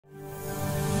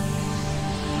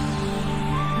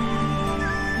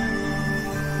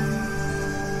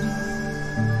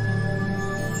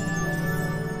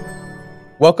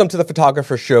Welcome to the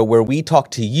Photographer Show, where we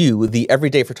talk to you, the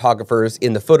everyday photographers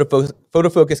in the photo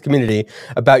focus community,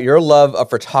 about your love of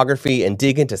photography and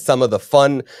dig into some of the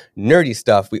fun, nerdy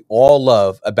stuff we all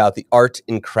love about the art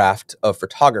and craft of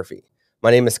photography.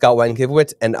 My name is Scott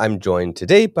Weidenkivowitz, and I'm joined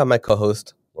today by my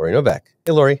co-host, Lori Novak.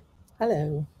 Hey, Lori.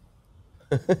 Hello.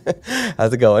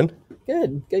 How's it going?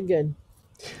 Good, good, good.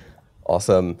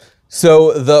 Awesome.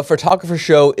 So the Photographer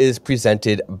Show is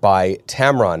presented by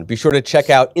Tamron. Be sure to check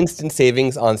out instant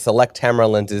savings on select Tamron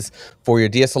lenses for your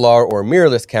DSLR or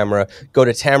mirrorless camera. Go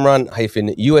to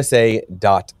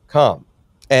tamron-usa.com.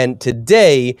 And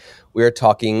today we're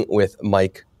talking with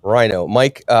Mike Ryno.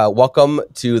 Mike, welcome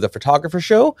to the Photographer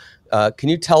Show. Can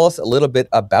you tell us a little bit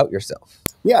about yourself?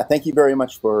 Yeah, thank you very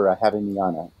much for having me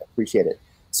on. I appreciate it.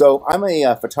 So I'm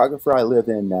a photographer. I live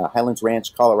in Highlands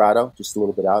Ranch, Colorado, just a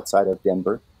little bit outside of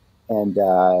Denver. And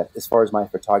as far as my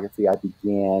photography, I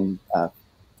began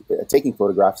taking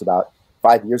photographs about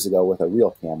 5 years ago with a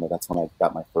real camera. That's when I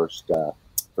got my first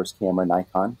camera,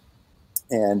 Nikon.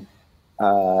 And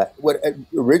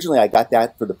originally I got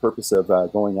that for the purpose of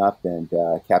going up and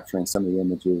capturing some of the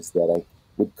images that I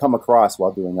would come across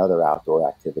while doing other outdoor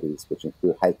activities, which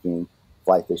include hiking,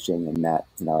 fly fishing, and that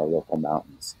in our local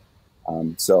mountains.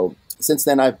 So since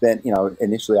then I've been,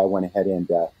 initially I went ahead and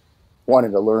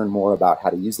wanted to learn more about how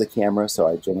to use the camera. So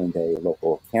I joined a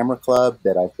local camera club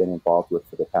that I've been involved with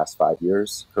for the past 5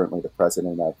 years, currently the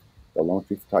president of the Lone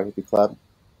Tree Photography Club,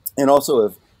 and also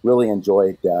have really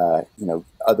enjoyed,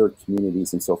 other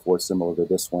communities and so forth, similar to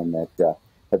this one, that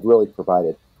have really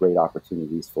provided great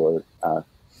opportunities for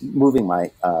moving my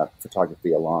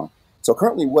photography along. So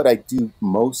currently what I do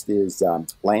most is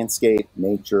landscape,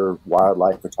 nature,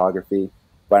 wildlife photography,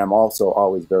 but I'm also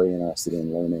always very interested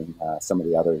in learning some of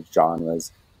the other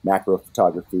genres, macro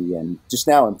photography, and just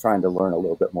now I'm trying to learn a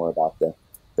little bit more about the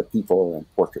people and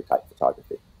portrait type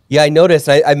photography. Yeah, I noticed,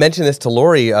 I mentioned this to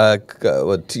Lori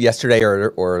yesterday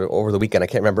or over the weekend, I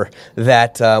can't remember,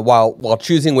 that while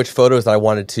choosing which photos that I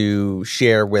wanted to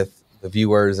share with the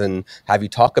viewers and have you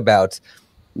talk about,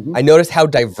 I noticed how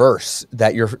diverse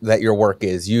that your work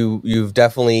is. You've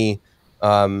definitely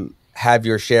have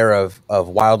your share of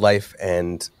wildlife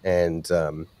and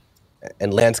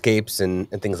landscapes and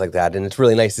things like that, and it's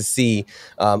really nice to see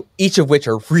each of which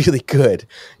are really good.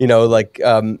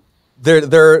 There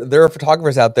are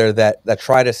photographers out there that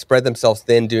try to spread themselves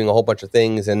thin, doing a whole bunch of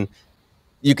things, and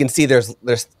you can see there's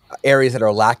areas that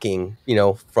are lacking,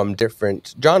 from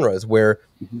different genres where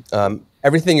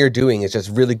everything you're doing is just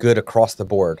really good across the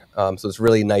board. So it's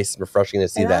really nice and refreshing to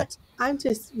see that.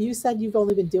 You said you've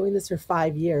only been doing this for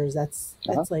 5 years. That's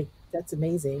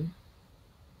amazing.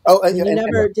 Oh,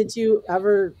 did you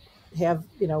ever have,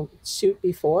 shoot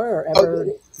before or ever?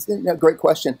 Great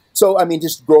question. So, I mean,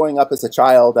 just growing up as a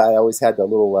child, I always had the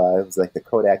little, it was like the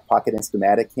Kodak Pocket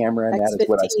Instamatic camera, and that is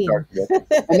what I started with.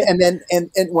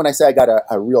 and when I say I got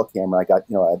a real camera, I got,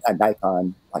 a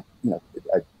Nikon, a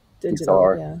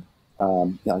digital,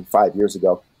 5 years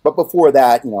ago. But before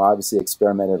that, obviously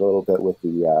experimented a little bit with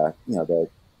the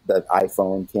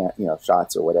iPhone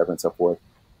shots or whatever and so forth.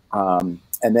 And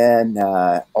then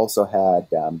also had,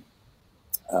 the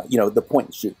point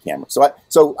and shoot camera.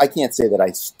 So I can't say that I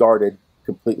started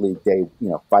completely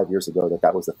 5 years ago,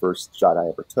 that was the first shot I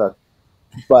ever took,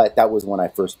 but that was when I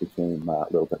first became a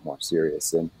little bit more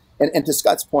serious. And to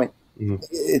Scott's point,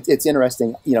 it's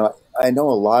interesting. I know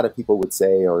a lot of people would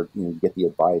say, or get the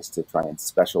advice to try and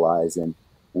specialize in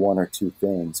one or two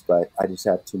things, but I just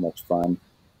have too much fun.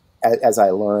 As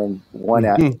I learn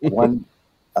one,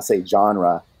 I'll say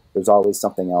genre, there's always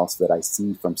something else that I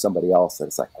see from somebody else that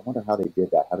it's like, I wonder how they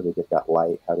did that. How do they get that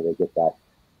light? How do they get that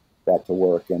to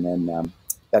work? And then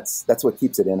that's what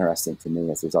keeps it interesting to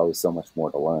me, is there's always so much more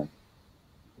to learn.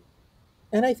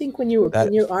 And I think when you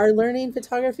are learning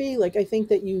photography, I think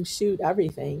that you shoot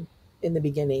everything in the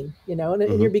beginning,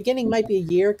 and your beginning might be a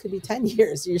year, could be 10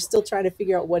 years. You're still trying to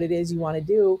figure out what it is you want to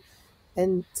do.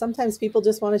 And sometimes people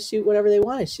just want to shoot whatever they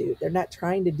want to shoot. They're not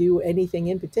trying to do anything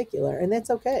in particular, and that's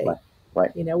okay.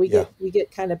 Right. We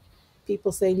get kind of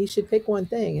people saying you should pick one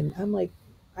thing, and I'm like,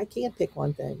 I can't pick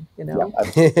one thing, and I don't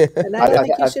think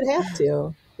you should have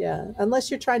to. Yeah, unless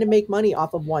you're trying to make money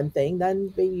off of one thing,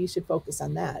 then maybe you should focus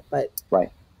on that. But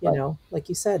like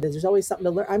you said, there's always something to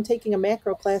learn. I'm taking a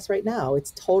macro class right now.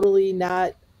 It's totally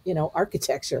not,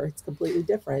 architecture. It's completely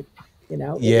different. It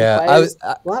requires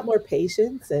a lot more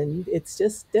patience, and it's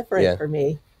just different for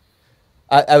me.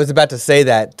 I was about to say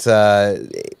that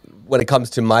when it comes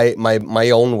to my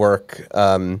own work,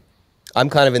 I'm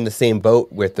kind of in the same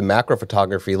boat with the macro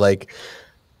photography. Like,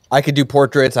 I could do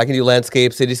portraits, I can do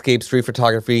landscapes, cityscapes, street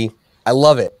photography. I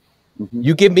love it.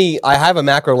 You give me, I have a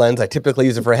macro lens. I typically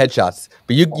use it for headshots,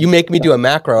 but you make me do a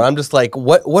macro. I'm just like,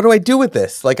 what do I do with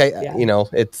this? Like you know,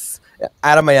 it's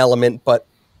out of my element, but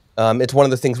it's one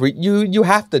of those things where you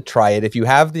have to try it. If you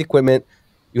have the equipment,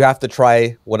 you have to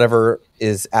try whatever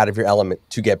is out of your element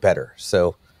to get better.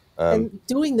 So, and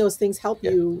doing those things help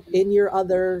you in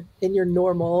your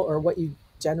normal or what you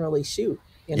generally shoot.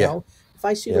 You know, if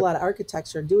I shoot a lot of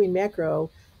architecture, doing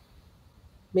macro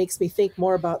makes me think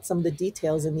more about some of the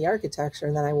details in the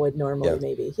architecture than I would normally.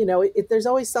 Maybe, you know, there's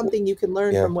always something you can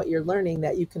learn from what you're learning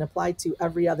that you can apply to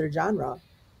every other genre.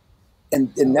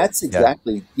 And that's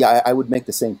exactly, I would make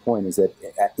the same point, is that,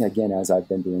 again, as I've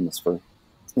been doing this for,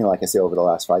 you know, like I say, over the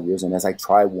last 5 years, and as I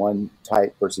try one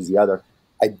type versus the other,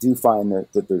 I do find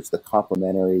that there's the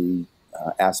complementary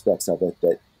aspects of it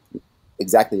that,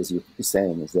 exactly as you're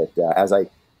saying, is that as I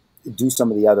do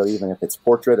some of the other, even if it's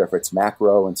portrait or if it's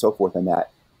macro and so forth, and that,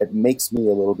 it makes me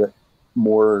a little bit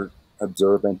more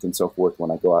observant and so forth when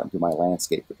I go out and do my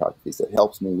landscape photography. So it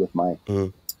helps me with my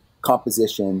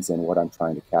compositions and what I'm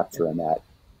trying to capture in that.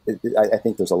 I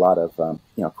think there's a lot of,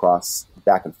 you know, cross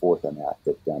back and forth on that.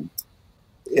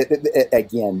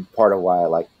 Again, part of why I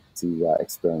like to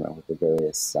experiment with the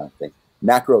various things.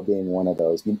 Macro being one of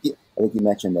those. I think you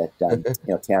mentioned that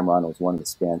you know, Tamron was one of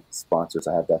the sponsors.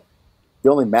 I have the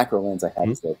only macro lens I have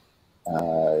is the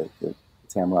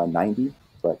Tamron 90,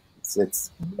 but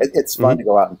it's fun to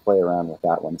go out and play around with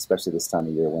that one, especially this time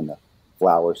of year when the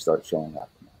flowers start showing up.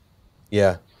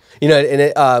 Yeah, you know,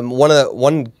 and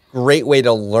one great way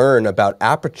to learn about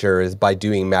aperture is by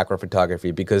doing macro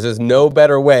photography, because there's no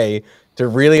better way to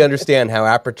really understand how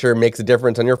aperture makes a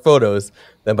difference on your photos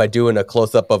than by doing a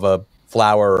close-up of a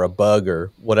flower or a bug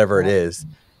or whatever it is.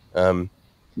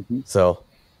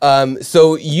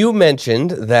 So you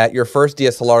mentioned that your first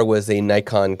DSLR was a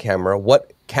Nikon camera.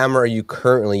 What camera are you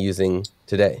currently using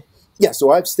today? Yeah,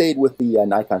 so I've stayed with the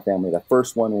Nikon family. The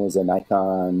first one was a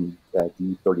Nikon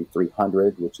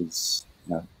D3300, which is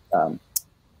you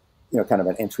know, kind of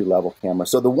an entry-level camera.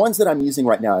 So the ones that I'm using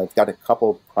right now, I've got a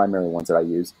couple primary ones that I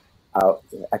use.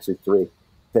 Actually, three.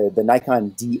 The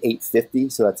Nikon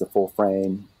D850, so that's a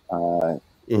full-frame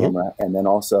camera, and then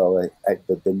also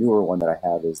the newer one that I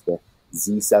have is the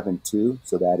Z7 II,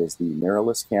 so that is the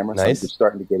mirrorless camera. So I'm just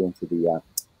starting to get into the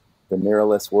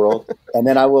mirrorless world. And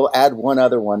then I will add one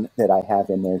other one that I have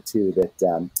in there too,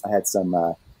 that I had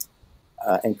some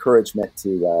encouragement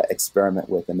to experiment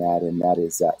with, and that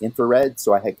is infrared.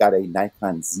 So I had got a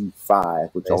Nikon Z5,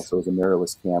 which also is a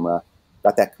mirrorless camera.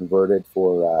 Got that converted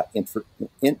for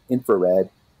infrared,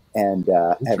 and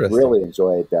have really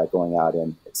enjoyed going out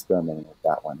and experimenting with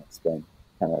that one. It's been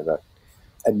kind of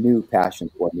a new passion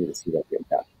for me to see that get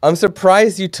back. I'm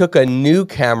surprised you took a new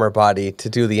camera body to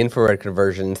do the infrared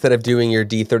conversion instead of doing your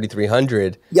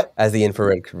D3300 as the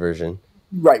infrared conversion.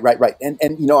 Right.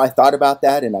 And you know, I thought about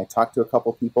that, and I talked to a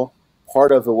couple people.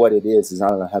 Part of what it is I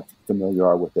don't know how familiar you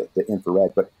are with the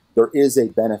infrared, but there is a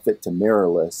benefit to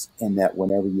mirrorless in that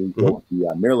whenever you go the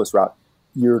mirrorless route,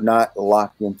 you're not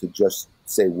locked into just,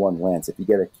 say, one lens. If you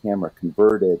get a camera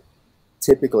converted,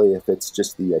 typically if it's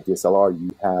just the DSLR,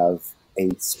 you have a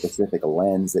specific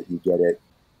lens that you get it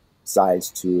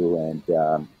sized to and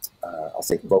I'll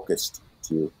say focused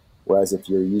to. Whereas if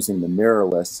you're using the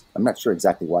mirrorless, I'm not sure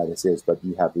exactly why this is, but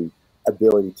you have the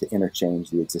ability to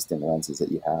interchange the existing lenses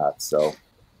that you have. So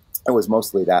it was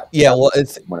mostly that. Yeah, well,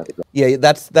 that's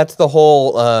the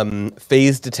whole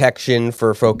phase detection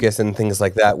for focus and things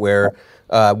like that, where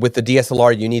with the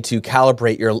DSLR, you need to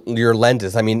calibrate your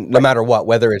lenses. I mean, no matter what,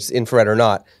 whether it's infrared or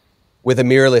not. With a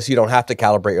mirrorless, you don't have to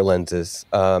calibrate your lenses,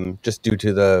 just due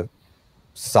to the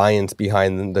science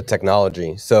behind the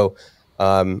technology. So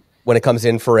when it comes to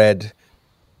infrared,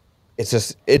 it's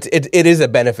just it is a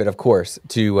benefit, of course,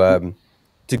 to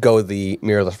go the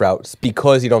mirrorless routes,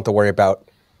 because you don't have to worry about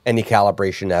any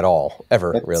calibration at all,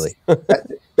 really.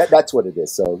 That's what it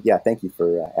is. So yeah, thank you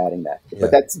for adding that. Yeah.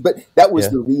 But that was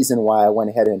the reason why I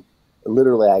went ahead and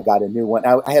literally I got a new one.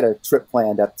 I had a trip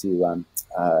planned up to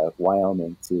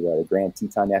Wyoming to the Grand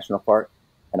Teton National Park,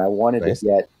 and I wanted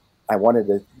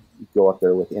to go up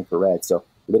there with infrared. So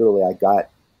literally, I got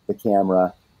the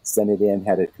camera, sent it in,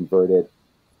 had it converted,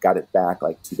 got it back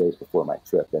like 2 days before my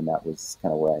trip, and that was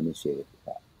kind of where I initiated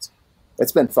that.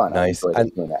 It's been fun. Nice. I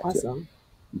enjoyed doing that awesome.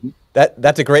 Too.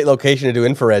 That's a great location to do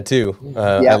infrared too.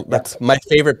 That's my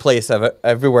favorite place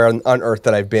everywhere on Earth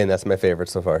that I've been. That's my favorite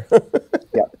so far.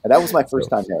 Yeah, and that was my first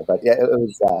time there, but yeah,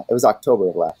 it was October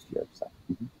of last year. So.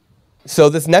 So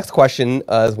this next question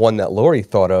is one that Lori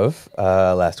thought of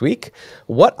last week.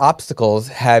 What obstacles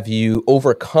have you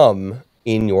overcome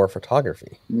in your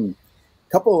photography?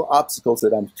 couple of obstacles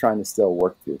that I'm trying to still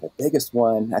work through. The biggest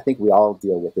one, I think we all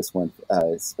deal with this one,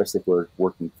 especially if we're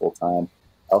working full time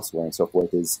elsewhere and so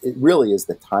forth, it really is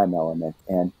the time element.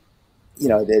 And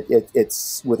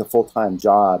it's with a full time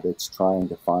job, it's trying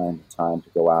to find the time to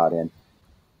go out and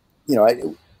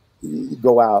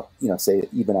go out, say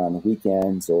even on the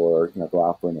weekends or go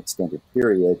out for an extended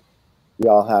period. We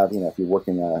all have, if you're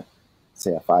working a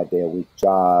 5-day-a-week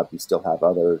job, you still have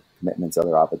other commitments,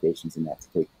 other obligations in that to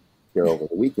take care over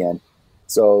the weekend.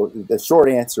 So the short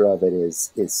answer of it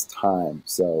is time.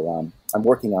 So I'm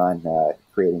working on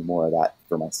creating more of that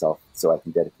for myself so I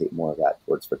can dedicate more of that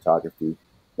towards photography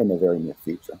in the very near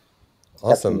future.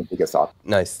 Awesome. That's the biggest option.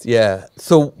 Nice. Yeah.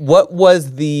 So what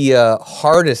was the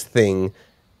hardest thing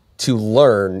to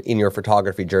learn in your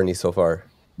photography journey so far?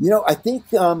 I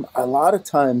think a lot of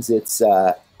times it's,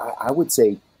 I would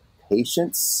say,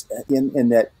 patience in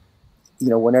that,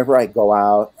 whenever I go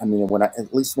out, I mean,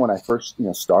 at least when I first,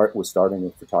 was starting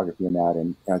with photography and that,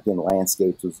 and again,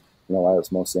 landscapes was, what I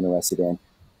was most interested in.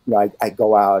 I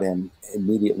go out and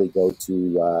immediately go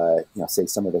to, say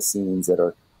some of the scenes that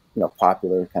are,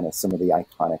 popular, kind of some of the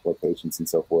iconic locations and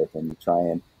so forth, and you try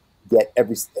and get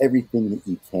everything that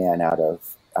you can out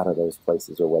of those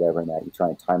places or whatever, and that you try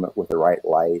and time it with the right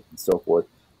light and so forth.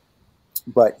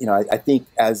 But I think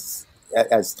as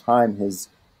time has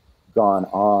gone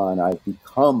on, I've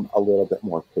become a little bit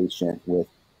more patient with,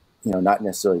 not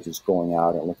necessarily just going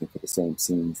out and looking for the same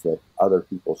scenes that other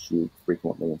people shoot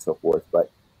frequently and so forth, but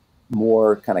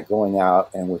more kind of going out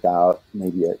and without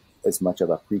maybe as much of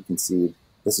a preconceived,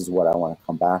 this is what I want to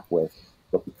come back with,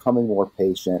 but becoming more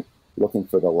patient, looking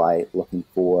for the light, looking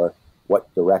for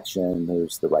what direction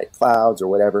there's the right clouds or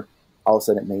whatever. All of a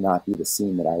sudden, it may not be the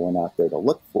scene that I went out there to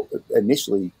look for,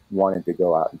 initially wanted to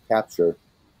go out and capture,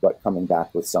 but coming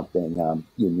back with something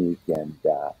unique and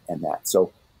that.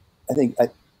 So I think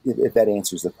if that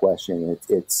answers the question,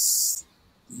 it's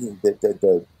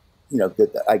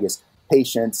I guess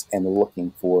patience and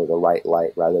looking for the right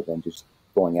light rather than just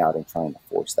going out and trying to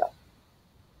force that.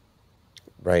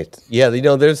 Right. Yeah.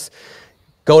 There's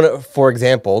for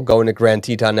example, going to Grand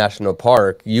Teton National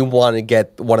Park, you want to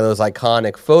get one of those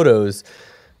iconic photos.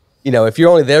 If you're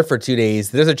only there for 2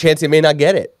 days, there's a chance you may not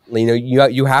get it.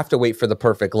 You have to wait for the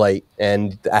perfect light,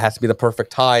 and it has to be the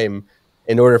perfect time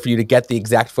in order for you to get the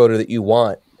exact photo that you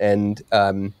want. And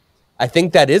I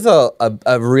think that is a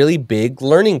really big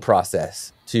learning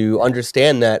process to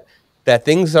understand that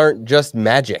things aren't just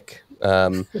magic.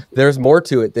 There's more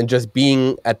to it than just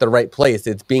being at the right place.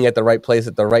 It's being at the right place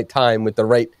at the right time with the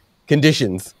right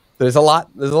conditions. There's a lot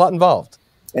involved.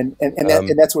 And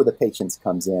that's where the patience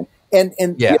comes in. And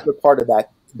the other part of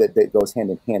that goes hand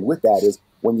in hand with that is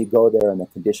when you go there and the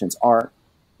conditions aren't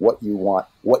what you want,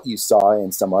 what you saw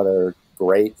in some other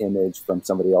great image from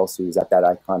somebody else who's at that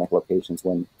iconic locations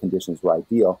when conditions were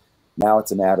ideal. Now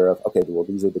it's a matter of, okay, well,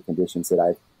 these are the conditions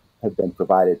that have been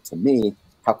provided to me.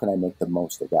 How can I make the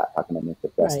most of that? How can I make the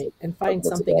best? Right, and find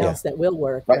something else that will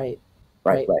work. Right.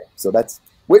 So that's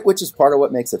which is part of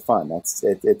what makes it fun. It's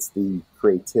the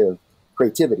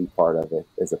creativity part of it,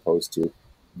 as opposed to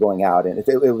going out. And if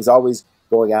it was always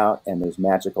going out and there's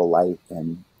magical light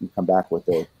and you come back with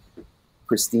a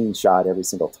pristine shot every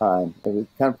single time, it would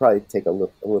kind of probably take a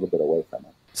little bit away from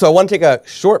it. So I want to take a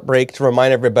short break to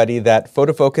remind everybody that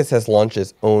PhotoFocus has launched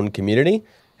its own community.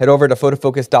 Head over to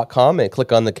photofocus.com and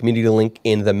click on the community link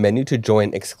in the menu to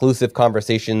join exclusive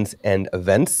conversations and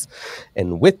events.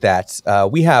 And with that,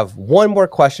 we have one more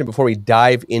question before we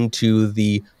dive into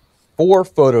the 4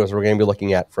 photos we're going to be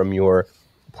looking at from your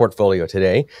portfolio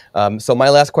today. So my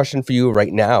last question for you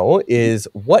right now is,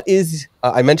 what is,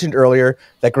 I mentioned earlier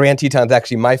that Grand Teton is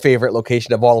actually my favorite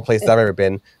location of all the places I've ever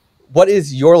been. What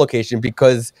is your location?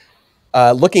 Because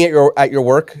looking at your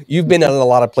work, you've been at a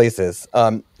lot of places.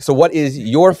 So what is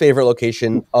your favorite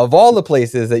location of all the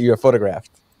places that you have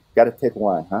photographed? Got to pick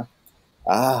one,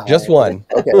 huh? Just one.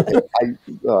 Okay. I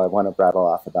want to rattle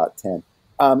off about 10.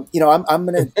 I'm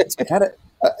going to kind of,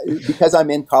 because I'm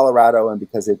in Colorado and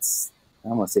because it's, I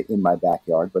don't want to say in my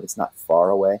backyard, but it's not far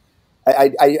away.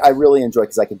 I really enjoy,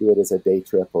 because I can do it as a day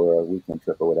trip or a weekend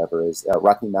trip or whatever, is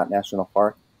Rocky Mountain National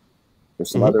Park.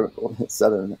 There's some other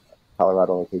southern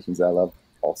Colorado locations that I love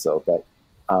also, but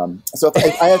so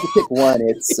if I have to pick one,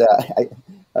 it's I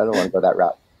don't want to go that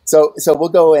route. So we'll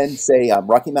go and say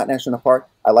Rocky Mountain National Park.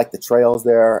 I like the trails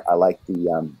there. I like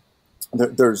the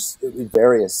there's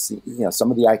various,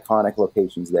 some of the iconic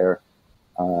locations there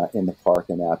in the park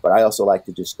and that. But I also like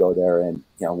to just go there and,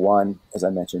 one, as I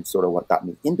mentioned, sort of what got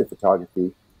me into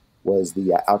photography was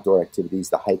the outdoor activities,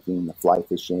 the hiking, the fly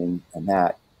fishing, and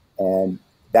that. And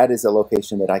that is a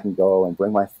location that I can go and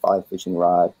bring my fly fishing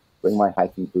rod, bring my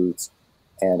hiking boots,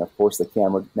 And of course, the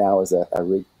camera now is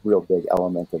a real big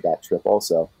element of that trip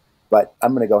also. But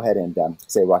I'm going to go ahead and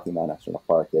say Rocky Mountain National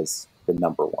Park is the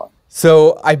number one.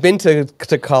 So I've been to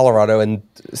Colorado, and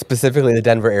specifically the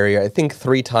Denver area, I think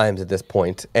 3 times at this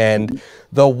point. And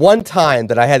the one time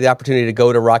that I had the opportunity to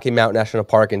go to Rocky Mountain National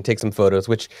Park and take some photos,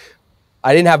 which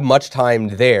I didn't have much time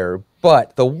there,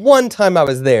 but the one time I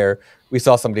was there, we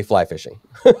saw somebody fly fishing.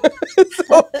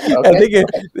 So I think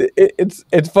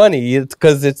it's funny. It's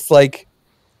because it's like,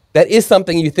 that is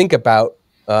something you think about,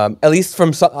 at least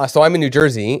from, so I'm in New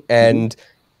Jersey, and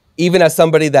even as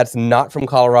somebody that's not from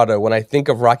Colorado, when I think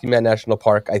of Rocky Mountain National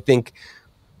Park, I think,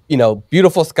 you know,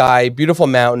 beautiful sky, beautiful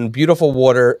mountain, beautiful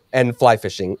water, and fly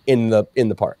fishing in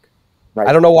the park. Right.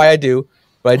 I don't know why I do,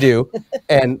 but I do.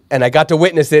 and I got to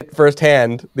witness it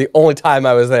firsthand the only time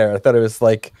I was there. I thought it was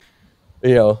like,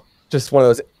 you know, just one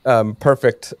of those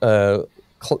perfect, the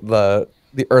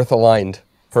earth aligned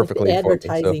perfectly. Like the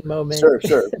advertising moment.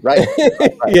 Sure. Right.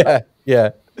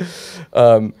 Yeah.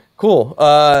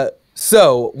 Cool.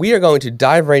 So we are going to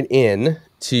dive right in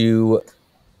to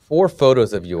 4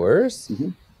 photos of yours,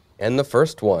 and the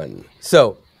first one.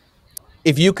 So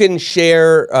if you can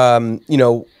share, you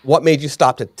know, what made you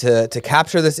stop to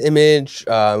capture this image?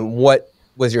 What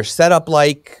was your setup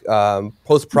like?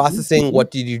 Post-processing, what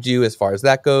did you do as far as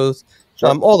that goes?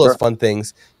 All those fun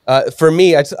things. For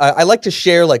me, I like to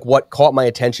share like what caught my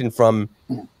attention from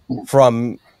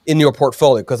in your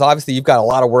portfolio, because obviously you've got a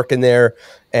lot of work in there.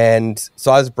 And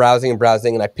so I was browsing,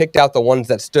 and I picked out the ones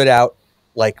that stood out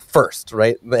like first,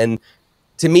 right? And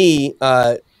to me,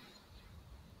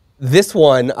 this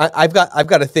one, I've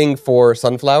got a thing for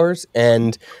sunflowers,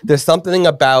 and there's something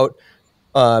about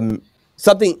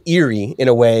something eerie in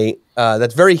a way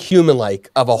that's very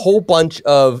human-like, of a whole bunch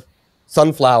of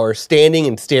sunflowers standing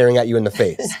and staring at you in the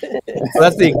face. So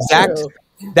that's the exact.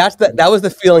 That was the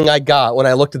feeling I got when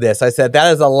I looked at this. I said,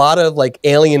 that is a lot of like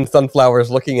alien sunflowers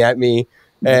looking at me.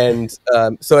 And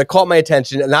so it caught my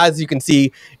attention. And as you can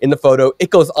see in the photo,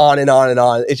 it goes on and on and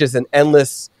on. It's just an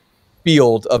endless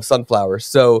field of sunflowers.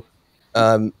 So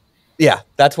yeah,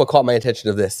 that's what caught my attention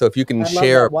of this. So if you can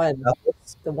share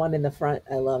the one in the front,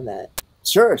 I love that.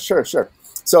 Sure.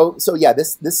 So yeah,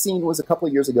 this scene was a couple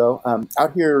of years ago.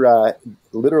 Out here,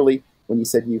 literally, when you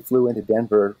said you flew into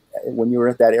Denver, when you were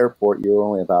at that airport, you were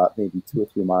only about maybe 2 or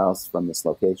 3 miles from this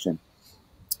location.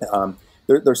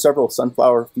 There are several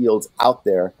sunflower fields out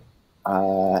there,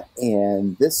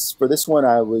 and for this one,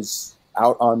 I was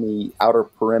out on the outer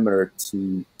perimeter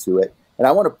to it. And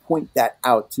I want to point that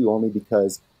out too, only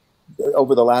because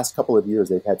over the last couple of years,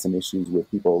 they've had some issues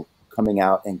with people coming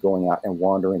out and going out and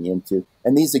wandering into.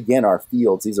 And these again are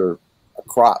fields. These are a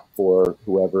crop for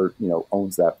whoever, you know,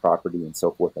 owns that property and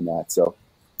so forth and that. So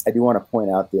I do want to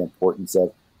point out the importance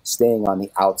of staying on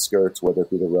the outskirts, whether it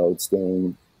be the road,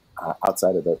 staying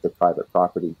outside of the private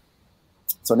property.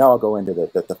 So now I'll go into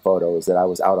the photos that I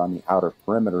was out on the outer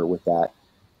perimeter with that.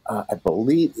 I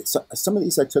believe some of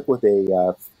these I took with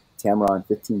a Tamron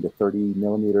 15 to 30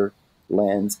 millimeter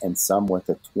lens, and some with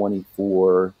a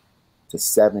 24 to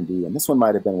 70. And this one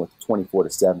might have been with 24 to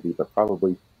 70, but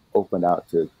probably opened out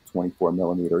to 24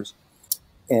 millimeters.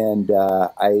 And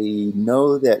I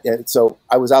know that, so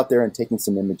I was out there and taking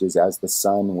some images as the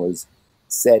sun was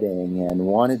setting, and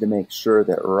wanted to make sure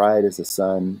that right as the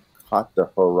sun caught the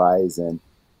horizon,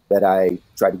 that I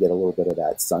tried to get a little bit of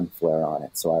that sun flare on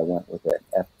it. So I went with an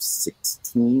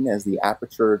f/16 as the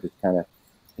aperture to kind of,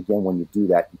 again, when you do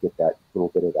that, you get that little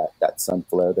bit of that sun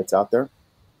flare that's out there.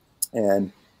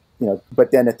 And, you know,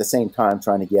 but then at the same time,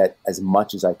 trying to get as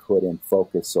much as I could in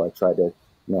focus. So I tried to,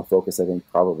 you know, focus, I think,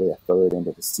 probably a third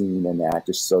into the scene and that,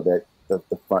 just so that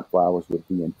the front flowers would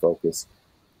be in focus.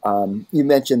 You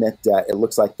mentioned that it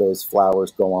looks like those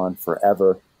flowers go on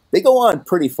forever. They go on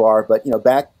pretty far, but, you know,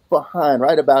 back behind,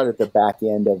 right about at the back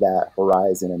end of that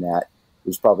horizon and that,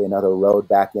 there's probably another road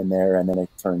back in there, and then it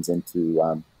turns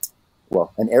into,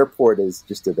 well, an airport is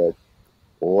just to the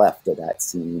left of that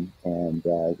scene, and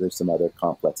there's some other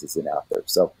complexes out there.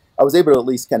 So I was able to at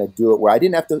least kind of do it where I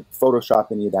didn't have to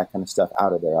Photoshop any of that kind of stuff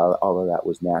out of there. All of that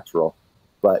was natural.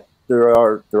 But there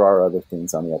are other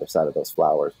things on the other side of those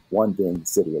flowers, one being the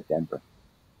city of Denver.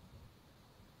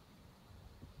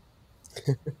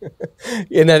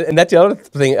 And that's the other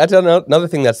thing. That's another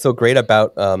thing that's so great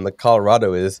about the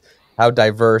Colorado is how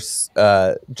diverse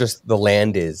just the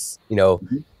land is. You know,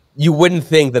 you wouldn't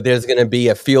think that there's going to be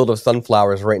a field of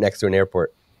sunflowers right next to an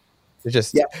airport. It's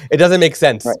just, it doesn't make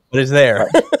sense, but it's there.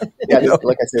 Right. Yeah,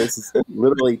 like I said, this is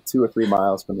literally 2 or 3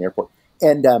 miles from the airport.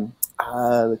 And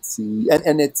let's see,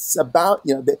 and it's about,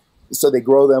 you know, so they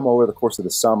grow them over the course of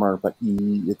the summer, but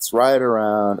it's right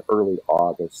around early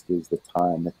August is the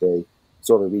time that they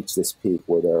sort of reach this peak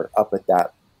where they're up at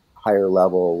that higher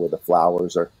level where the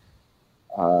flowers are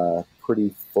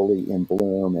pretty fully in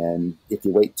bloom. And if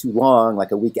you wait too long,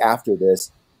 like a week after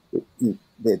this,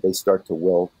 they start to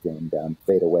wilt and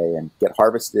fade away and get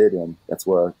harvested. And that's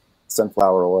where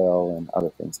sunflower oil and other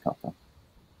things come from.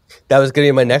 That was going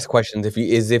to be my next question. If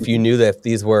you knew that if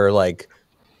these were like,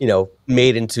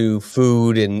 made into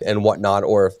food and whatnot,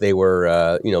 or if they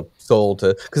were, sold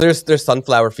to, because there's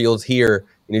sunflower fields here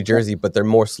in New Jersey, but they're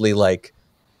mostly like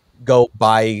go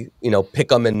buy, pick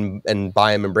them and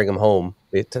buy them and bring them home.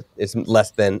 It's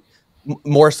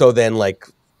more so than like,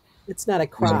 it's not a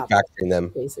crop. Manufacturing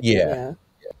them. Basically. Yeah.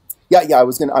 I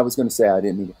was gonna say I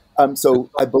didn't mean. So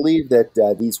I believe that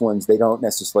these ones, they don't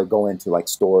necessarily go into like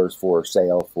stores for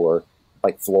sale for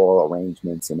like floral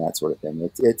arrangements and that sort of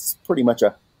thing. It's pretty much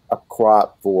a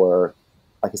crop for,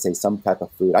 like I say, some type of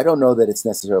food. I don't know that it's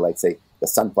necessarily like, say, the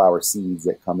sunflower seeds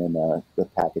that come in the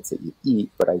packets that you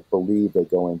eat, but I believe they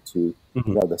go into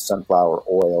the sunflower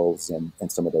oils and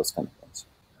some of those kind of things.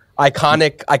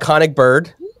 Iconic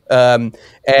bird.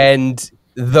 And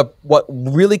what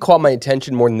really caught my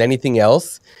attention more than anything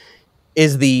else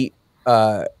is the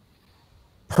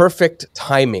perfect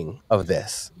timing of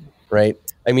this, right?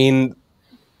 I mean,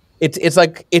 it's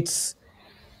like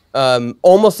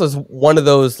almost as one of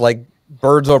those like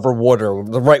birds over water,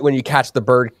 right when you catch the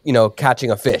bird,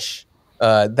 catching a fish,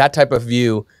 that type of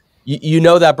view.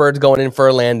 That bird's going in for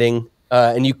a landing,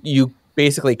 and you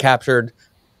basically captured,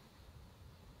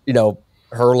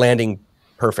 her landing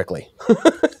perfectly.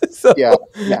 So, yeah.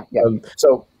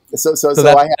 So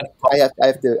I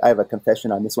have a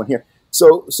confession on this one here.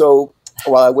 So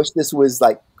while I wish this was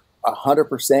like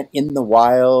 100% in the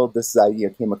wild, this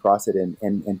came across it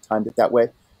and timed it that way.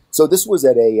 So this was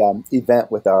at a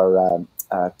event with our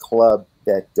club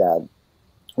that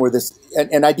where this,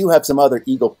 and I do have some other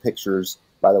eagle pictures,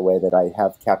 by the way, that I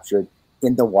have captured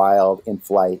in the wild, in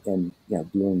flight, and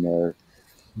doing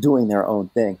their own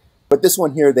thing. But this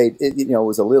one here,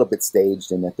 was a little bit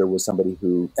staged in that there was somebody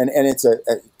who, and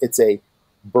it's a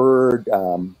bird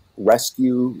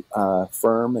rescue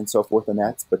firm and so forth and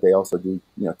that, but they also do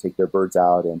take their birds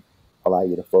out and allow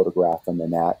you to photograph them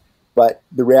and that. But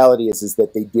the reality is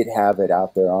that they did have it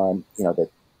out there on, that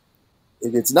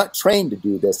it's not trained to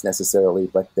do this necessarily,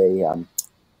 but they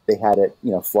had it,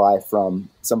 fly from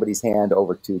somebody's hand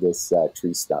over to this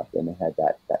tree stump, and they had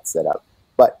that set up.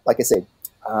 But like I say,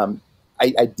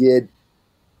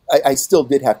 I still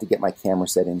did have to get my camera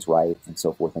settings right and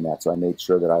so forth and that. So I made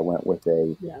sure that I went with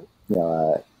a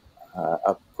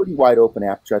pretty wide open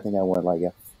aperture. I think I went like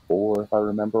f4 if I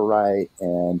remember right,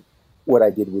 and what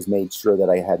I did was made sure that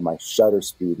I had my shutter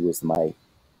speed was my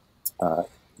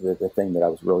the thing that I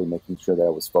was really making sure that I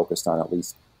was focused on at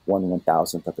least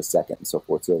 1/1000th of a second and so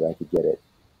forth, so that I could get it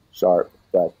sharp.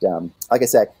 But like I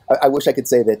said, I wish I could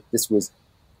say that this was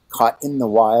caught in the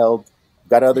wild.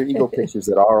 Got other eagle pictures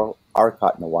that are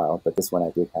caught in the wild, but this one I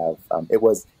did have. It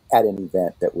was at an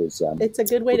event that was. It's a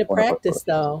good way to practice,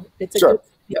 though. It's a good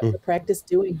way to practice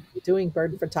doing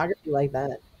bird photography like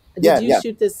that. Did you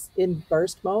shoot this in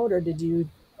burst mode, or did you?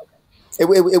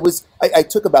 It was. I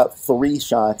took about 3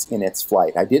 shots in its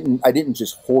flight. I didn't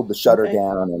just hold the shutter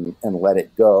down and let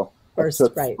it go. Burst, I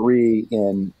took 3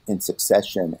 in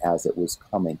succession as it was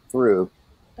coming through.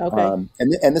 Okay.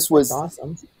 And this was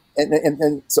awesome.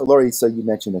 And so, Lori, so you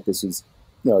mentioned that this is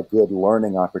a good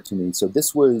learning opportunity. So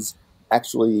this was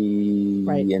actually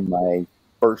in my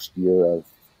first year of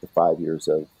the 5 years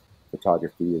of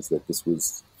photography. Is that this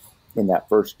was in that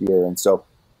first year. And so,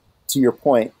 to your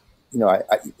point,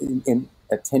 in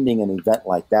attending an event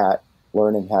like that,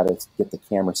 learning how to get the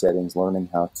camera settings, learning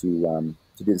how to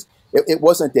do this. It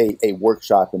wasn't a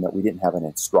workshop in that we didn't have an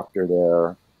instructor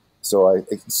there. So I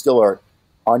still are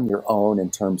on your own in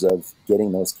terms of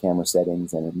getting those camera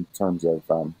settings and in terms of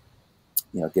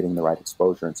getting the right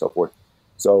exposure and so forth.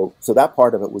 So that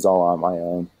part of it was all on my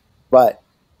own. But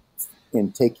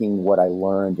in taking what I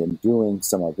learned and doing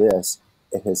some of this,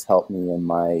 it has helped me in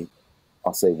my,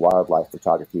 I'll say, wildlife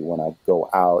photography when I go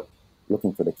out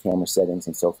looking for the camera settings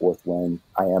and so forth when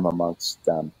I am amongst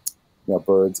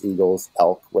birds, eagles,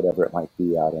 elk, whatever it might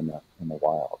be out in the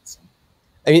wilds.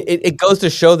 I mean, it goes to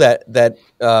show that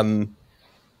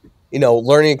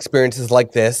learning experiences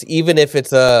like this, even if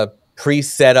it's a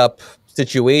pre-set up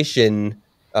situation,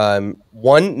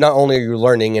 one, not only are you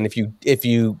learning, and if you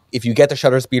get the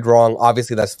shutter speed wrong,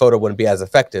 obviously that photo wouldn't be as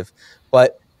effective,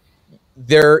 but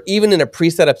even in a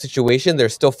pre-set up situation,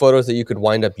 there's still photos that you could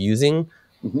wind up using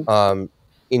in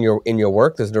your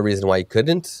work. There's no reason why you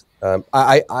couldn't.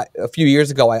 A few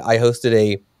years ago, I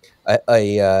hosted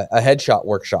a headshot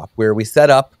workshop where we set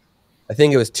up, I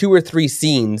think it was 2 or 3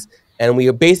 scenes, and we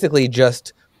basically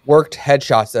just worked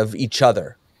headshots of each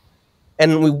other.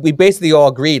 And we basically all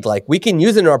agreed, like, we can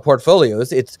use it in our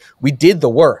portfolios. We did the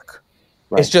work.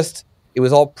 Right. It's just, it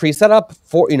was all pre-set up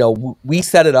for, we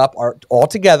set it up all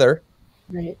together.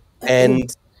 Right.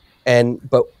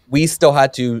 But we still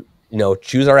had to,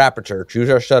 choose our aperture, choose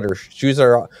our shutter, choose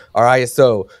our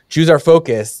ISO, choose our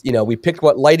focus. We picked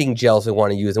what lighting gels we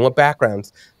want to use and what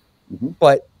backgrounds. Mm-hmm.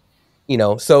 But,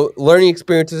 so learning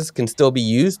experiences can still be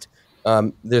used.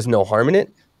 There's no harm in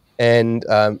it. And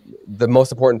the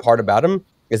most important part about them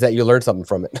is that you learn something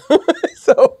from it.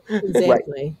 So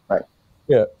exactly. Right.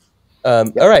 Yeah.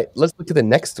 All right, let's look at the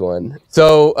next one.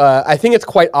 So I think it's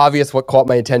quite obvious what caught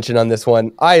my attention on this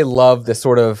one. I love this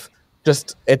sort of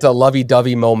it's a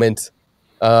lovey-dovey moment.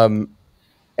 And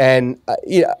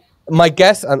my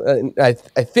guess, I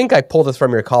think I pulled this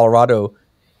from your Colorado,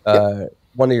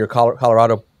 one of your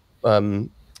Colorado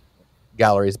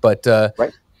galleries, but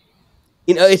right.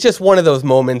 It's just one of those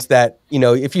moments that,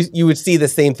 if you would see the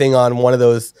same thing on one of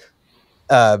those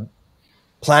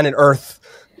Planet Earth,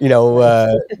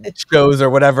 shows or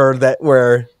whatever, that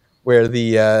where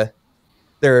the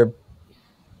they're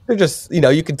just,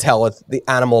 you can tell it's the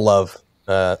animal love.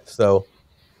 So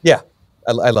yeah,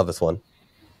 I love this one.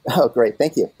 Oh, great.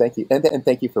 Thank you. And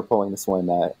thank you for pulling this one.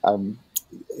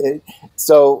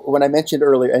 So when I mentioned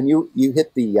earlier, and you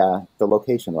hit the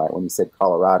location right when you said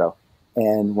Colorado,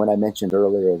 and when I mentioned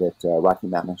earlier that Rocky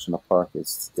Mountain National Park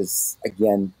is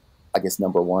again, I guess,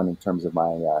 number one in terms of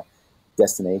my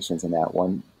destinations, and that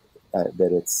one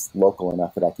that it's local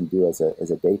enough that I can do as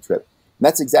a day trip. And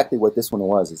that's exactly what this one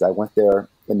was. Is I went there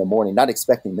in the morning, not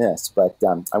expecting this, but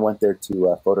I went there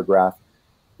to photograph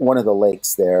one of the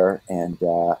lakes there, and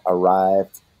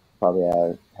arrived probably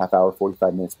a half hour,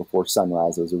 45 minutes before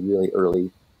sunrise. It was a really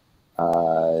early,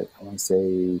 I want to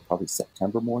say probably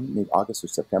September morning, maybe August or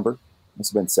September.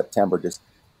 Must have been September, just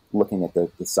looking at the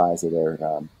size of their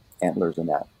antlers and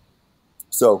that.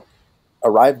 So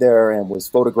arrived there and was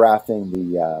photographing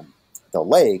the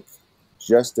lake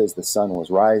just as the sun was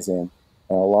rising,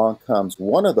 and along comes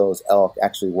one of those elk,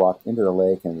 actually walked into the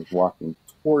lake and was walking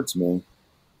towards me.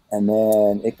 And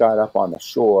then it got up on the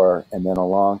shore, and then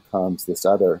along comes this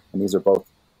other, and these are both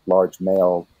large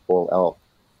male bull elk.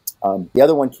 The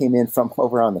other one came in from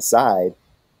over on the side,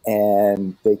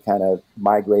 and they kind of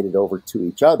migrated over to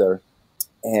each other,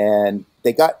 and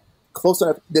they got close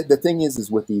enough. The thing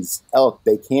is with these elk,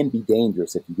 they can be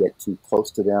dangerous if you get too close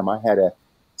to them. I had a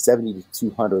 70 to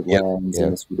 200 lens,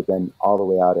 and this would have been all the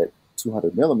way out at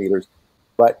 200 millimeters,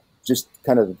 but just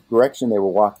kind of the direction they were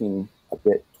walking a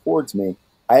bit towards me,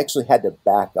 I actually had to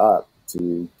back up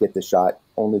to get the shot,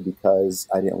 only because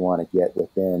I didn't want to get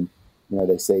within,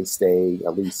 they say stay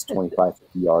at least 25,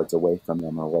 50 yards away from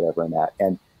them or whatever in that.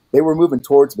 And they were moving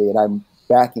towards me, and I'm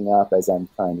backing up as I'm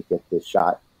trying to get this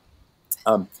shot.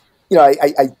 I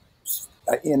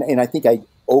think I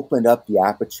opened up the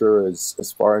aperture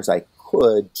as far as I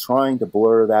could, trying to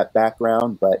blur that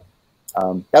background, but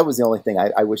that was the only thing.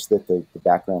 I wish that the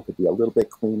background could be a little bit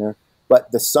cleaner,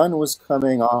 but the sun was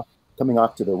coming off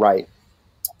to the right,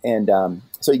 and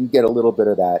so you can get a little bit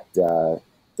of that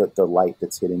the light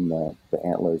that's hitting the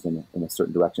antlers in a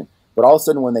certain direction. But all of a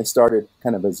sudden, when they started,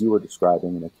 kind of as you were describing,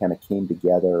 and it kind of came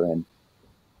together, and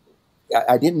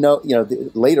I didn't know,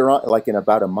 later on, like in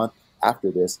about a month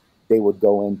after this, they would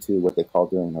go into what they call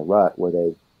during the rut, where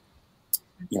they,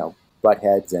 butt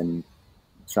heads and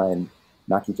try and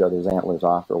knock each other's antlers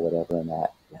off or whatever and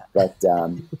that. Yeah. But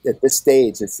at this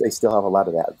stage, they still have a lot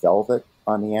of that velvet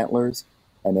on the antlers,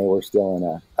 and they were still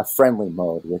in a friendly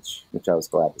mode, which I was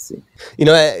glad to see.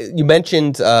 You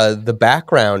mentioned the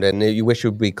background, and you wish it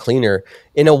would be cleaner.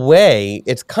 In a way,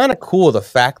 it's kind of cool, the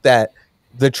fact that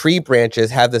the tree branches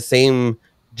have the same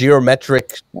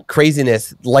geometric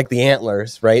craziness like the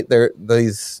antlers, right? They're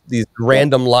these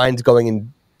random lines going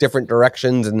in different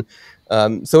directions, and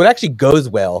so it actually goes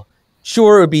well.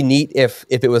 Sure, it would be neat if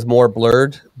it was more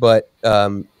blurred, but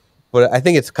I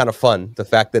think it's kind of fun, the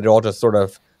fact that it all just sort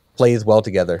of plays well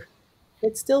together.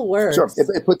 It still works. Sure,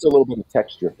 it puts a little bit of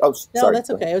texture. Oh, no, sorry. That's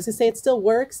okay. I was going to say it still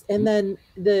works, and then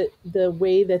the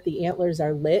way that the antlers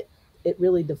are lit, it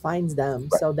really defines them,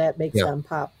 right. So that makes them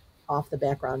pop off the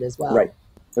background as well. Right.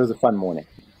 It was a fun morning.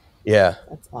 Yeah.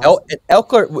 That's awesome.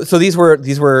 Elk so these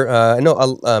were I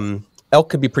know elk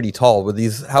could be pretty tall. Were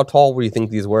these, how tall do you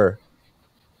think these were?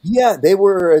 Yeah, they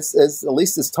were as at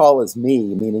least as tall as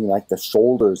me, meaning like the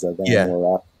shoulders of them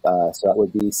were up. So that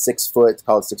would be 6 foot,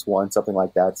 call it 6'1", something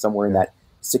like that. Somewhere in that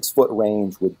 6 foot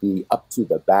range would be up to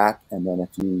the back. And then if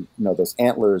those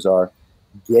antlers are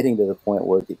getting to the point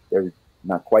where they're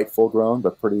not quite full grown,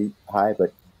 but pretty high,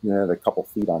 but a couple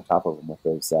feet on top of them with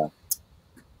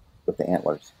the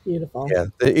antlers. Beautiful. Yeah,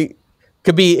 it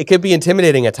could be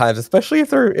intimidating at times, especially if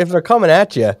they're coming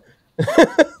at you.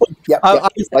 Yep.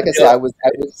 Like I said,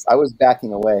 I was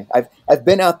backing away. I've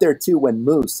been out there too when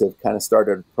moose have kind of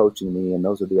started approaching me, and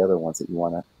those are the other ones that you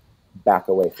want to back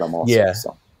away from also. Yeah.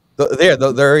 So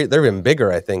they're even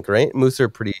bigger, I think, right? Moose are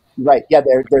pretty right. Yeah,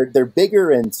 they're bigger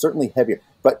and certainly heavier,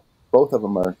 but both of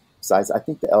them are size. I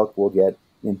think the elk will get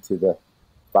into the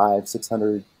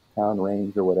 500-600 pound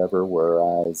range or whatever,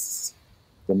 whereas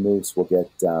the moose will get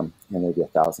maybe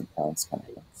 1,000 pounds kind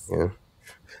of thing. Yeah.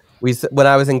 When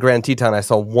I was in Grand Teton, I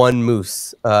saw one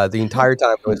moose the entire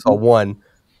time. I saw one,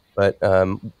 but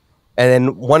and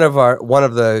then one of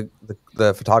the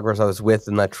photographers I was with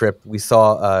in that trip, he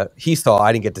saw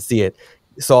I didn't get to see it.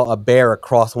 Saw a bear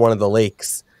across one of the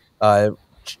lakes,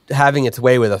 having its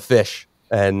way with a fish,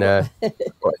 and I think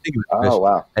it was a fish.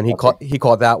 Wow! And he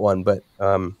caught that one, but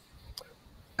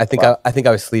I think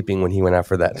I was sleeping when he went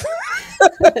after that.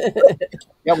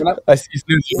 Yeah,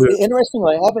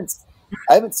 interestingly,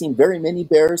 I haven't seen very many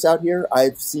bears out here.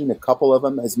 I've seen a couple of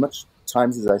them. As much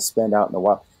times as I spend out in the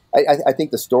wild, I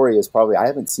think the story is probably I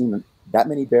haven't seen that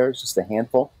many bears, just a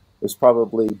handful. There's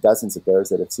probably dozens of bears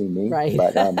that have seen me. Right.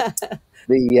 But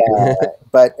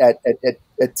but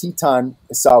at Teton,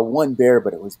 I saw one bear,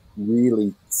 but it was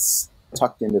really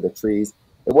tucked into the trees.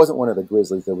 It wasn't one of the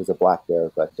grizzlies. It was a black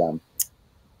bear, but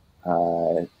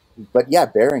yeah,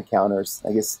 bear encounters.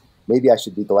 I guess maybe I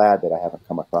should be glad that I haven't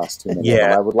come across too many of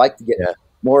them. I would like to get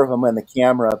more of them on the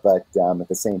camera, but at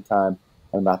the same time,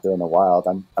 I'm not there in the wild.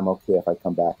 I'm okay if I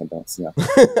come back and don't see them.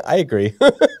 I agree.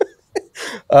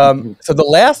 So the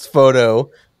last photo,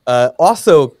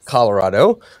 also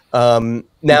Colorado.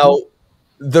 Now,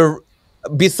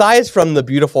 besides from the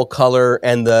beautiful color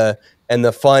and the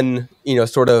fun,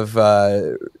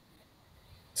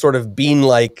 sort of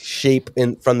bean-like shape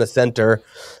from the center.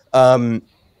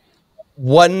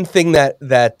 One thing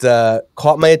that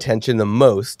caught my attention the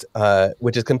most,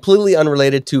 which is completely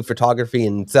unrelated to photography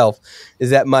in itself,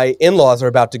 is that my in-laws are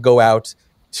about to go out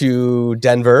to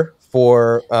Denver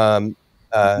for a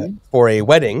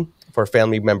wedding, for a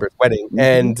family member's wedding,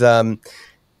 and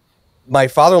my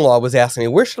father-in-law was asking me,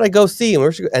 "Where should I go see?"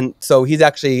 And so he's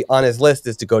actually on his list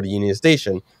is to go to Union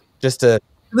Station, just to.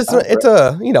 It's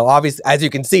a obvious, as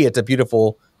you can see, it's a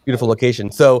beautiful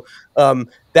location. So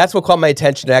that's what caught my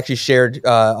attention. I actually shared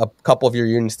a couple of your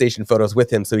Union Station photos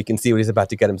with him so he can see what he's about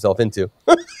to get himself into.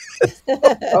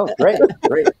 Oh, great.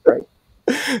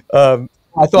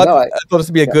 I thought this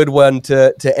would be a good one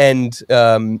to end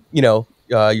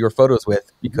your photos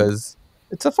with, because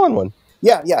it's a fun one.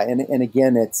 Yeah, and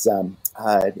again, it's and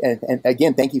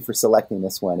again, thank you for selecting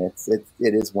this one. It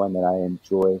is one that I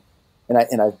enjoy.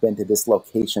 And I've been to this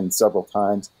location several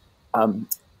times,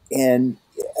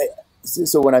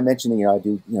 so when I mentioned I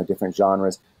do different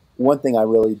genres. One thing I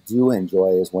really do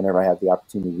enjoy is whenever I have the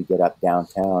opportunity to get up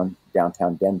downtown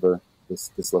Denver,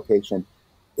 this location,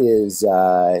 is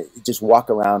just walk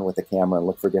around with the camera and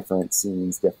look for different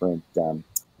scenes, different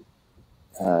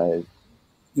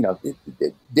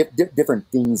different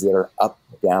things that are up,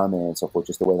 down there, and so forth.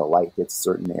 Just the way the light hits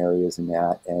certain areas and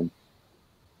that.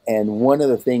 And one of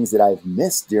the things that I've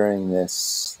missed during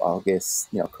this, I guess,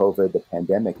 COVID, the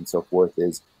pandemic and so forth,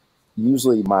 is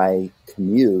usually my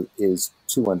commute is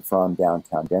to and from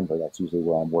downtown Denver. That's usually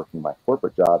where I'm working my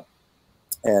corporate job.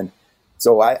 And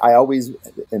so I always,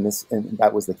 and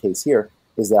that was the case here,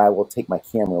 is that I will take my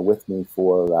camera with me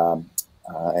for,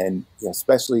 and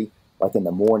especially like in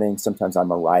the morning, sometimes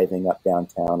I'm arriving up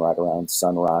downtown right around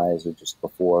sunrise or just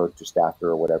before, just after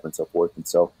or whatever and so forth. And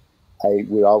so I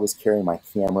would always carry my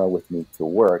camera with me to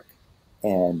work,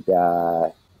 and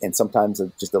sometimes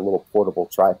just a little portable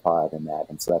tripod and that.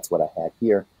 And so that's what I had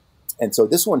here. And so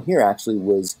this one here actually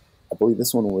was, I believe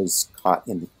this one was caught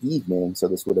in the evening. So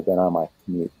this would have been on my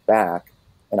commute back,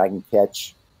 and I can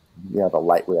catch, the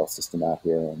light rail system out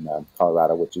here in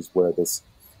Colorado, which is where this,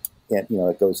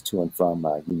 it goes to and from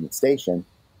Union Station.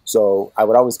 So I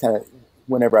would always kind of,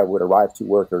 whenever I would arrive to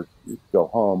work or go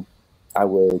home, I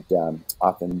would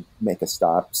often make a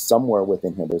stop somewhere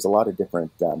within here. There's a lot of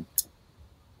different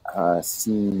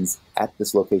scenes at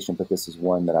this location, but this is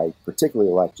one that I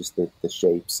particularly like, just the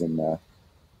shapes and the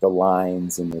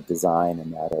lines and the design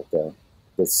and that of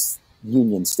this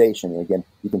Union Station. And again,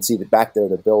 you can see that back there,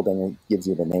 the building, it gives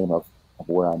you the name of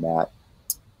where I'm at.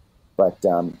 But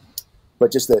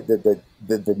just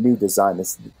the new design,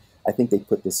 this, I think they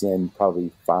put this in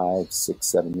probably 5, 6,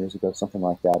 7 years ago, something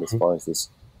like that, as far as this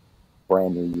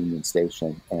brand new Union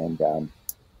Station, and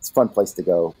it's a fun place to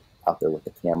go out there with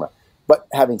the camera. But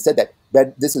having said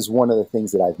that this is one of the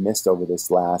things that I've missed over this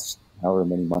last however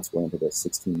many months we're into this,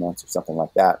 16 months or something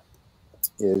like that,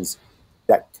 is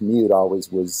that commute always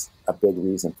was a big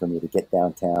reason for me to get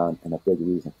downtown and a big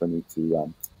reason for me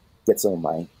to get some of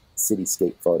my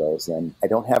cityscape photos. And I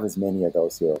don't have as many of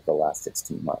those here over the last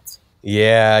 16 months.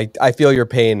 Yeah, I feel your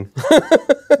pain.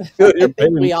 I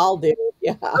think we all do.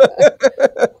 Yeah.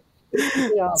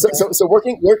 So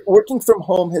working from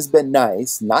home has been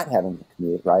nice, not having to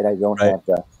commute, right? I don't have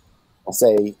the, I'll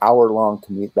say, hour-long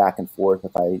commute back and forth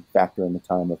if I factor in the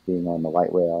time of being on the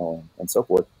light rail and so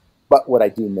forth. But what I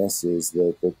do miss is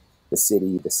the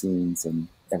city, the scenes, and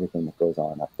everything that goes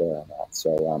on up there and that.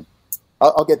 So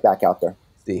I'll get back out there.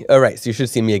 See, all right. So you should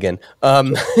see me again.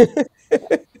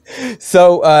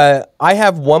 So I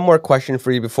have one more question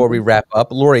for you before we wrap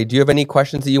up. Lori, do you have any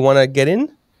questions that you want to get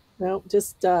in? No,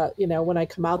 just when I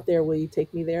come out there, will you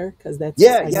take me there? Because that's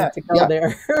I need to go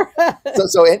there.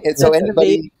 so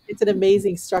anybody, it's an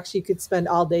amazing structure. You could spend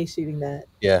all day shooting that.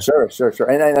 Yeah, sure.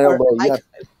 And I know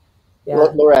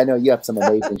Lori, I know you have some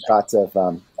amazing shots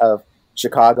of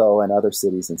Chicago and other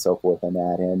cities and so forth and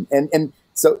that. And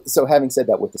so having said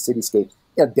that, with the cityscapes,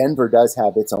 Denver does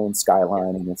have its own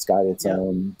skyline and it's got its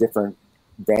own different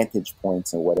vantage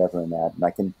points and whatever and that. And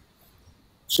I can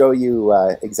show you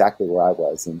exactly where I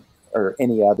was or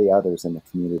any of the others in the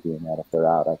community and that. If they're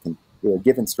out, I can either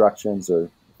give instructions or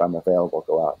if I'm available,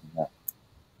 go out and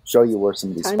show you where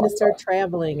some of these time to start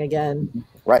traveling again. Mm-hmm.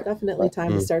 Right. Definitely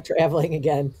time to start traveling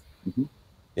again. Mm-hmm.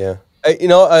 Yeah.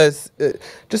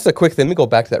 Just a quick thing. Let me go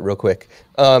back to that real quick.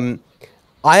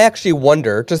 I actually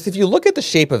wonder, just if you look at the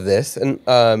shape of this, and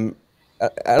I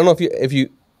don't know if you've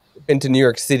been to New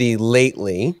York City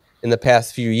lately in the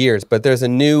past few years, but there's a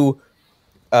new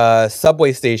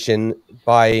subway station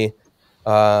by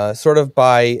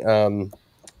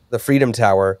the Freedom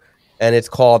Tower, and it's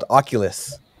called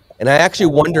Oculus. And I actually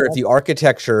wonder if the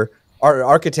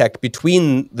architect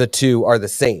between the two are the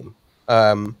same,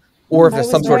 or if there's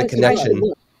some sort of connection.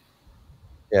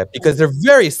 Yeah, because they're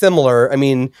very similar. I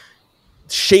mean,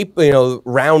 shape,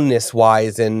 roundness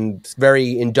wise, and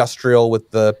very industrial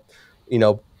with the,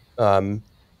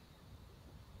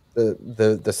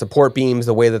 the support beams,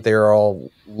 the way that they're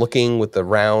all looking with the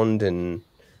round and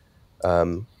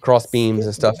cross beams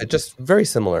and stuff. It's just very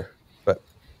similar. But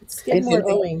Skidmore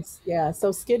Owings, yeah.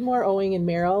 So Skidmore Owing in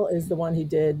Merrill is the one who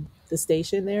did the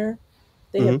station there.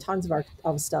 They have tons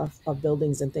of stuff, of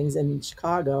buildings and things in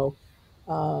Chicago.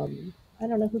 I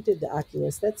don't know who did the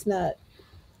Oculus. That's not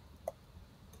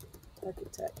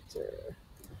architecture.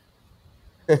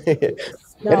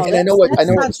 No,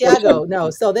 that's Santiago. No,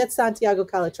 so that's Santiago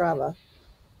Calatrava.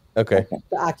 Okay.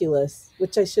 The Oculus,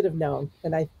 which I should have known,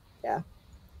 and I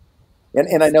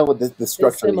know what the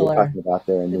structure you're talking about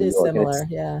there in New York. It is similar,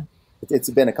 yeah. It's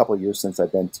been a couple of years since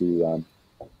I've been to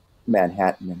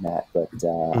Manhattan and that, but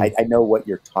I know what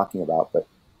you're talking about. But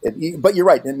you're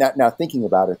right. And now thinking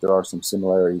about it, there are some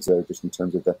similarities there, just in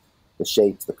terms of the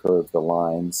shapes, the curves, the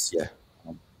lines. Yeah.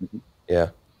 Yeah.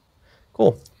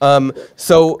 Cool.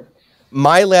 So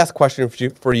my last question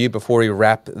for you before we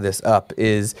wrap this up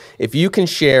is if you can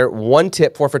share one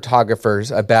tip for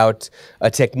photographers about a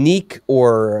technique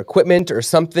or equipment or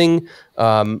something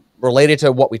related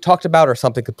to what we talked about or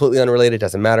something completely unrelated,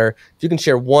 doesn't matter. If you can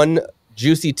share one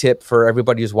juicy tip for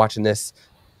everybody who's watching this,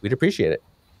 we'd appreciate it.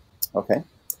 Okay.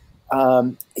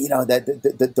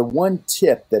 The one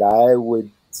tip that I would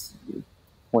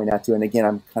point out to, and again,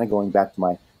 I'm kind of going back to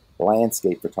my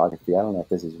landscape photography. I don't know if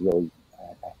this is really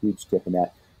a huge tip in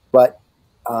that, but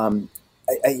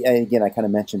again, I kind of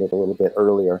mentioned it a little bit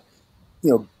earlier.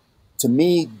 To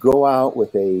me, go out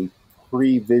with a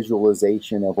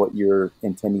pre-visualization of what you're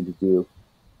intending to do.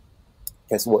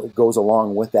 Because what goes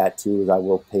along with that too is I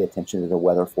will pay attention to the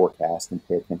weather forecast and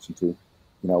pay attention to,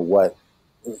 what,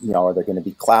 are there going to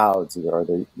be clouds? Or are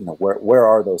there, where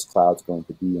are those clouds going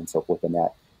to be and so forth and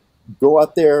that. Go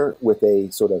out there with a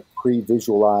sort of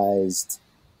pre-visualized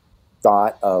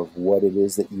thought of what it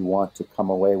is that you want to come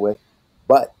away with.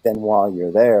 But then while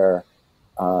you're there,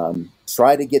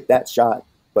 try to get that shot,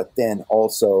 but then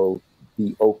also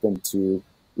be open to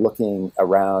looking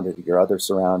around at your other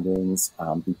surroundings,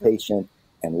 be patient,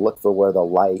 and look for where the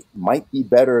light might be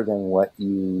better than what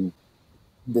than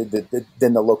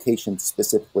the location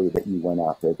specifically that you went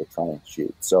out there to try and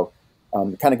shoot. So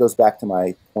it kind of goes back to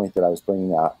my point that I was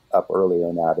bringing up earlier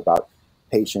and that about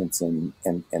patience and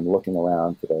looking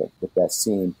around for the best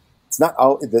scene. It's not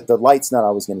the light's not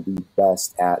always going to be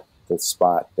best at the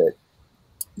spot that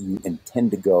you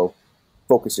intend to go.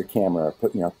 Focus your camera,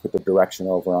 put the direction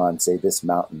over on, say, this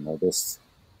mountain or this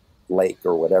lake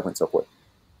or whatever and so forth.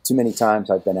 Too many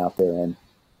times I've been out there and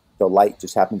the light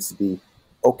just happens to be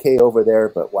okay over there,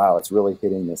 but wow, it's really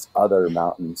hitting this other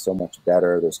mountain so much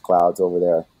better. There's clouds over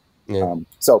there. Yeah.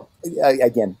 So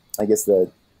again, I guess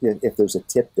if there's a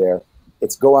tip there,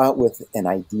 it's go out with an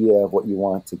idea of what you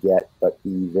want to get, but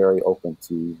be very open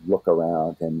to look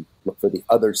around and look for the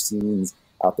other scenes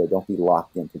out there. Don't be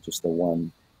locked into just the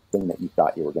one thing that you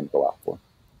thought you were going to go out for.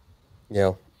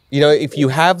 Yeah. If you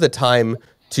have the time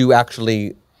to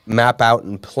actually map out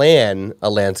and plan a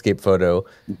landscape photo,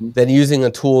 then using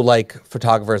a tool like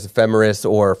Photographer's Ephemeris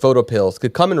or PhotoPills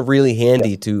could come in really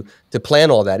handy to plan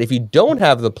all that. If you don't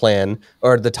have the plan,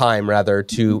 or the time rather,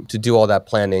 to do all that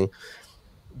planning,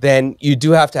 then you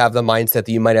do have to have the mindset that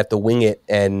you might have to wing it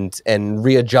and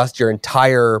readjust your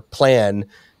entire plan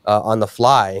on the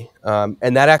fly.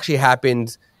 And that actually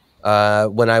happened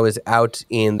when I was out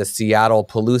in the Seattle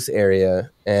Palouse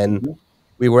area, and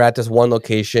we were at this one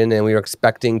location and we were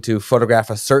expecting to photograph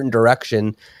a certain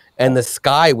direction, and the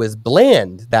sky was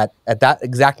bland at that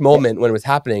exact moment when it was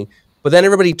happening. But then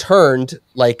everybody turned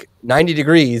like 90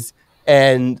 degrees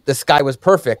and the sky was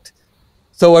perfect.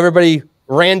 So everybody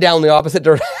ran down the opposite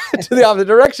to the opposite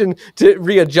direction to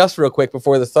readjust real quick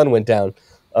before the sun went down.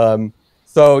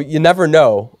 So you never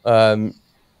know.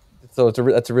 So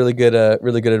that's a really good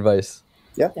advice.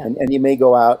 Yeah. And you may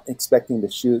go out expecting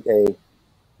to shoot a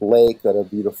lake at a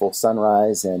beautiful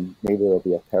sunrise, and maybe there'll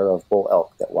be a pair of bull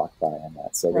elk that walk by on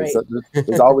that. So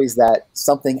there's always that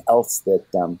something else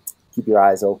that keep your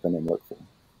eyes open and look for.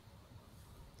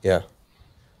 Yeah.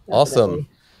 Awesome.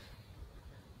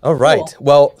 All right. Cool.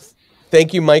 Well,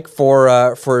 thank you, Mike,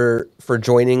 for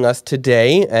joining us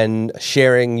today and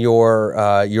sharing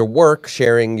your work,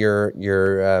 sharing your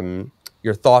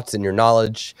thoughts and your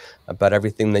knowledge about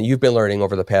everything that you've been learning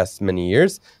over the past many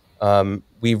years.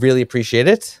 We really appreciate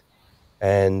it,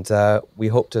 and we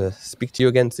hope to speak to you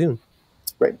again soon.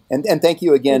 Great, and thank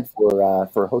you again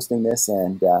for hosting this,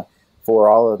 and for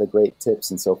all of the great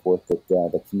tips and so forth that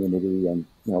the community and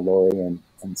Lori and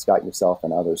Scott, yourself,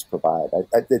 and others provide.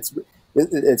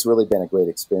 It's really been a great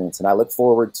experience, and I look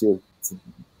forward to the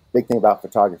big thing about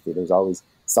photography. There's always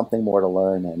something more to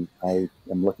learn, and I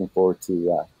am looking forward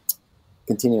to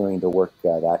continuing to work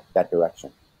that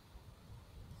direction.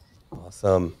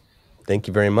 Awesome. Thank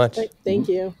you very much. Thank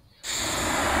you.